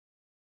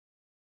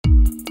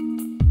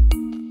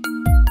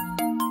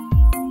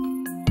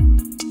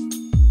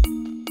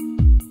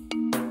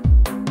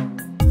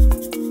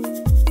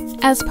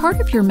As part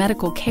of your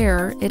medical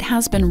care, it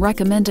has been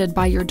recommended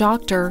by your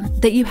doctor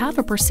that you have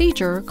a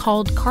procedure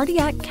called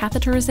cardiac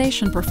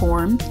catheterization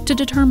performed to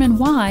determine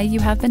why you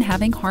have been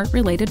having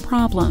heart-related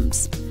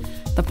problems.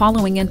 The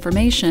following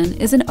information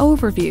is an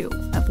overview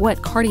of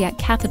what cardiac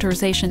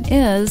catheterization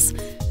is,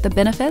 the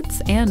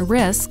benefits and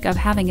risk of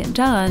having it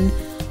done,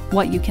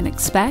 what you can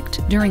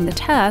expect during the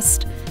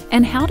test,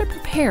 and how to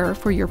prepare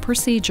for your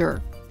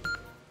procedure.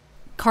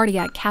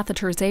 Cardiac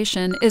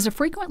catheterization is a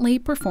frequently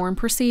performed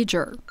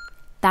procedure.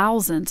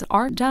 Thousands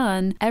are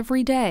done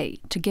every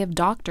day to give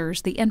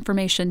doctors the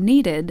information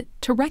needed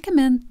to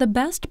recommend the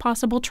best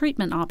possible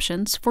treatment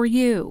options for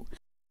you.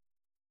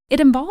 It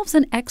involves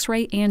an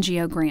X-ray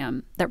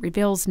angiogram that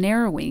reveals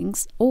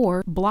narrowings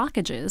or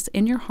blockages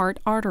in your heart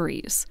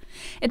arteries.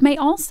 It may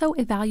also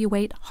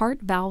evaluate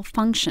heart valve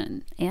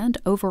function and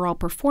overall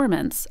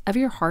performance of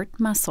your heart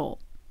muscle.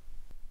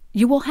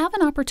 You will have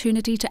an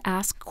opportunity to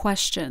ask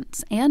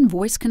questions and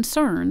voice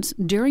concerns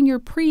during your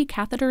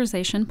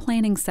pre-catheterization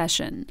planning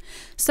session.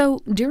 So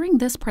during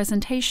this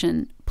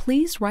presentation,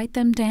 please write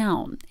them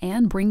down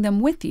and bring them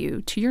with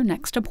you to your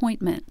next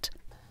appointment.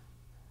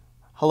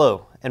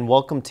 Hello, and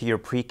welcome to your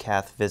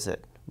pre-cath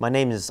visit. My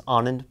name is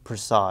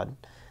Prasad.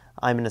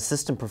 I'm an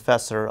assistant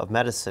professor of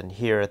medicine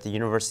here at the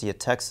University of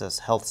Texas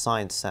Health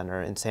Science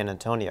Center in San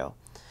Antonio.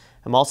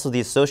 I'm also the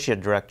associate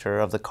director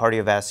of the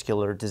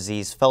Cardiovascular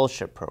Disease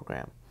Fellowship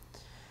Program.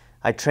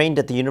 I trained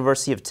at the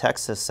University of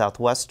Texas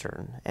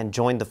Southwestern and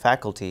joined the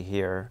faculty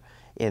here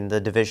in the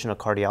Division of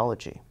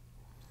Cardiology.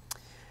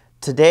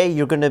 Today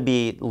you're going to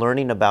be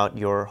learning about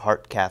your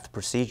heart cath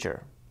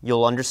procedure.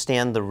 You'll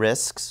understand the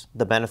risks,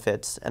 the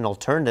benefits, and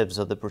alternatives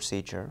of the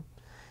procedure.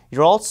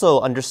 You'll also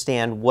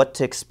understand what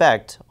to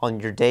expect on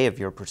your day of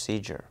your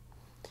procedure.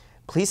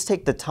 Please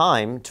take the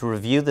time to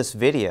review this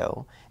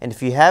video, and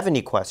if you have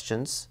any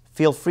questions,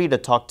 feel free to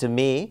talk to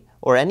me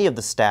or any of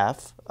the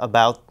staff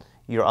about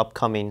your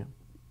upcoming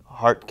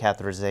heart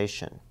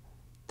catheterization.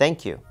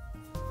 Thank you.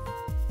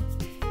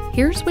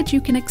 Here's what you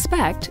can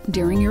expect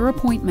during your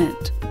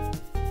appointment.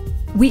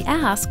 We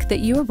ask that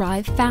you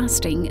arrive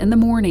fasting in the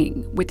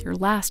morning with your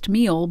last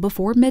meal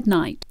before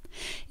midnight.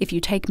 If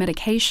you take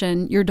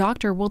medication, your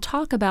doctor will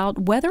talk about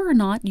whether or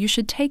not you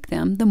should take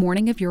them the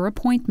morning of your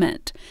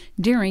appointment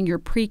during your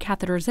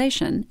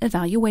pre-catheterization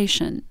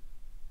evaluation.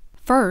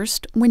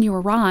 First, when you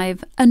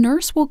arrive, a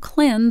nurse will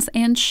cleanse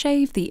and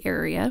shave the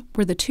area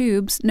where the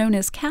tubes, known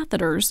as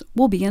catheters,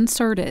 will be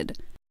inserted.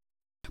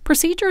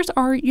 Procedures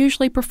are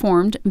usually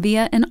performed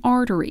via an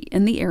artery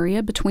in the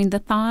area between the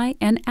thigh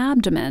and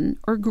abdomen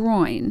or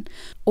groin,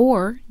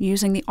 or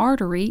using the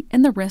artery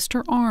in the wrist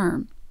or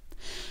arm.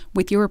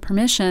 With your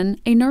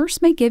permission, a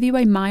nurse may give you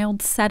a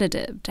mild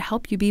sedative to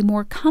help you be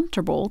more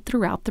comfortable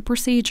throughout the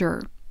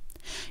procedure.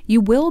 You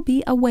will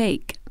be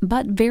awake,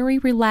 but very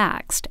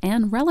relaxed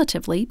and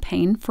relatively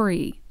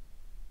pain-free.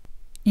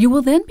 You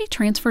will then be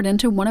transferred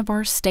into one of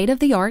our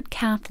state-of-the-art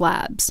cath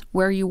labs,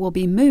 where you will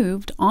be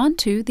moved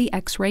onto the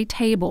X-ray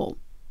table.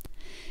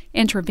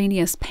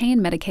 Intravenous pain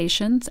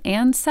medications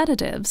and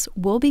sedatives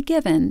will be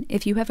given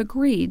if you have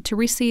agreed to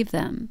receive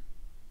them.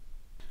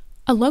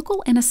 A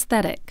local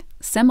anesthetic,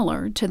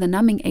 similar to the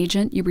numbing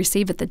agent you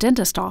receive at the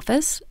dentist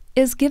office,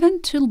 is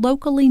given to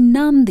locally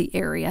numb the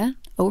area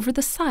over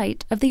the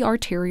site of the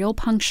arterial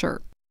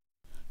puncture.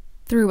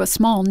 Through a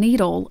small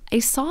needle, a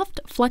soft,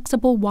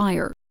 flexible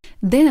wire,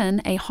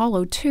 then a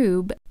hollow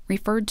tube,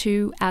 referred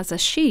to as a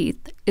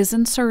sheath, is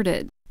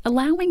inserted,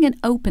 allowing an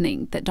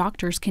opening that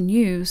doctors can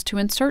use to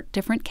insert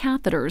different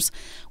catheters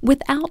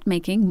without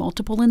making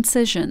multiple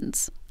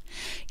incisions.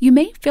 You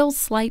may feel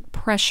slight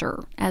pressure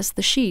as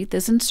the sheath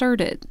is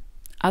inserted.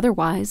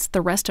 Otherwise,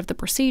 the rest of the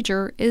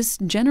procedure is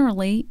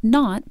generally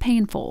not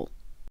painful.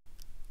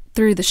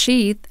 Through the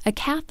sheath, a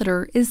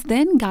catheter is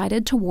then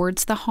guided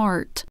towards the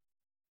heart.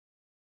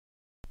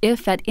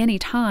 If at any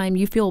time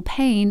you feel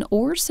pain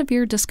or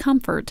severe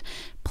discomfort,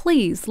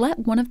 please let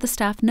one of the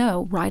staff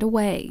know right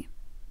away.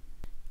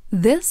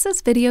 This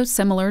is video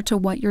similar to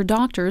what your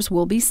doctors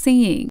will be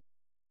seeing.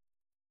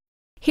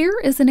 Here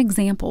is an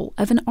example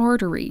of an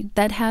artery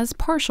that has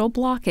partial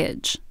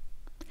blockage.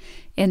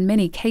 In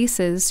many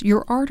cases,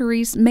 your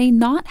arteries may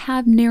not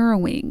have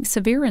narrowing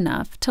severe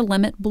enough to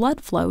limit blood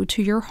flow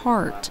to your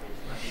heart.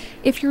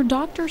 If your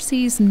doctor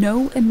sees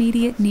no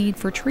immediate need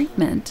for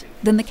treatment,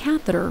 then the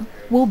catheter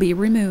will be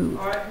removed.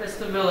 All right,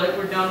 Mr. Millett,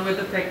 we're done with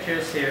the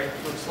pictures here.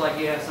 Looks like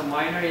you have some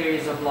minor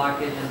areas of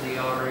blockage in the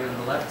artery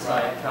on the left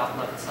side, top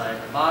left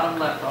side. The bottom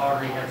left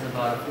artery has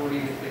about a 40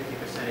 to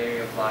 50%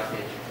 area of blockage.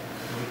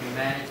 And we can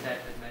manage that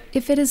with medication.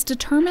 If it is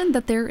determined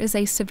that there is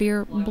a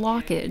severe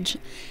blockage,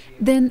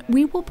 then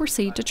we will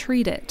proceed to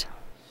treat it.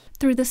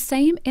 Through the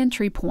same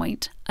entry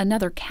point,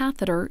 another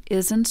catheter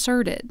is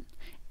inserted,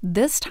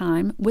 this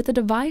time with a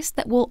device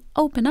that will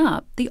open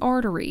up the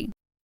artery.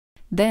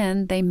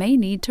 Then they may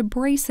need to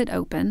brace it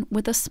open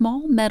with a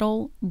small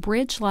metal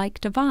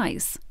bridge-like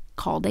device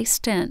called a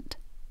stent.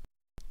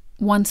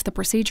 Once the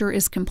procedure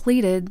is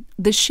completed,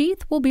 the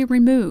sheath will be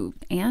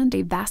removed and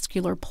a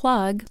vascular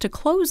plug to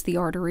close the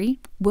artery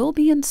will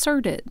be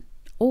inserted,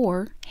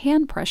 or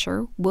hand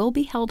pressure will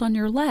be held on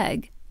your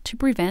leg to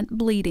prevent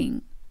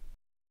bleeding.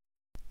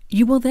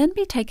 You will then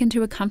be taken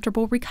to a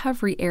comfortable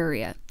recovery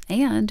area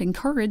and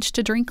encouraged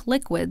to drink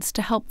liquids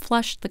to help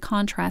flush the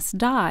contrast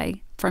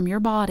dye from your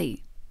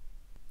body.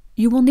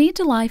 You will need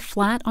to lie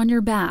flat on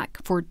your back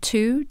for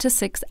 2 to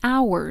 6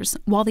 hours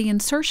while the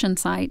insertion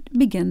site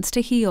begins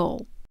to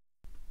heal.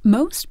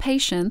 Most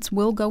patients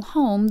will go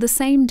home the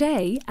same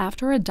day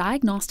after a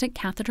diagnostic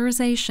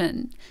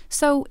catheterization,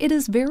 so it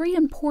is very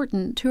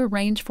important to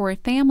arrange for a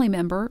family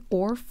member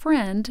or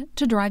friend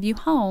to drive you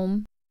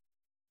home.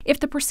 If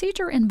the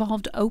procedure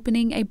involved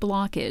opening a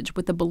blockage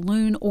with a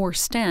balloon or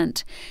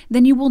stent,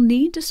 then you will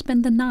need to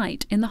spend the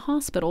night in the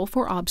hospital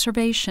for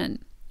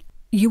observation.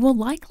 You will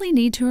likely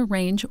need to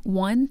arrange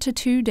 1 to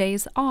 2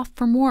 days off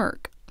from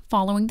work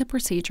following the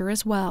procedure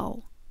as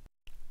well.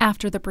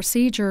 After the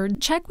procedure,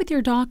 check with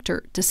your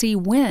doctor to see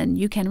when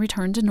you can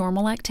return to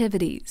normal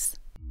activities.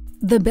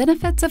 The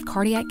benefits of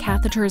cardiac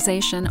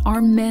catheterization are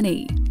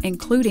many,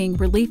 including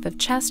relief of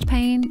chest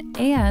pain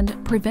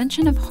and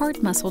prevention of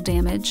heart muscle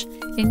damage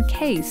in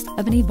case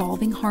of an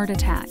evolving heart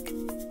attack.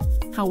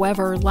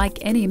 However, like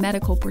any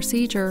medical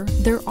procedure,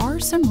 there are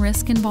some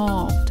risks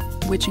involved,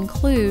 which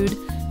include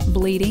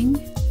bleeding,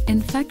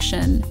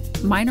 infection,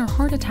 minor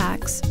heart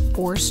attacks,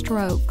 or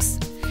strokes.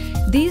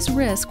 These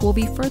risks will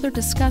be further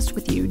discussed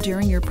with you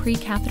during your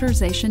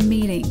pre-catheterization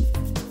meeting.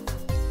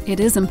 It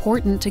is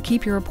important to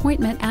keep your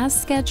appointment as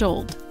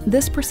scheduled.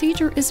 This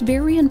procedure is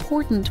very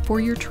important for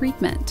your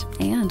treatment,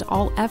 and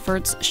all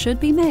efforts should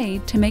be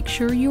made to make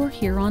sure you are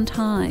here on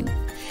time.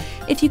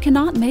 If you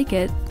cannot make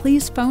it,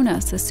 please phone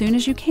us as soon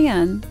as you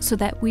can so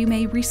that we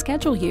may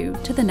reschedule you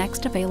to the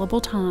next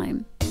available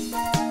time.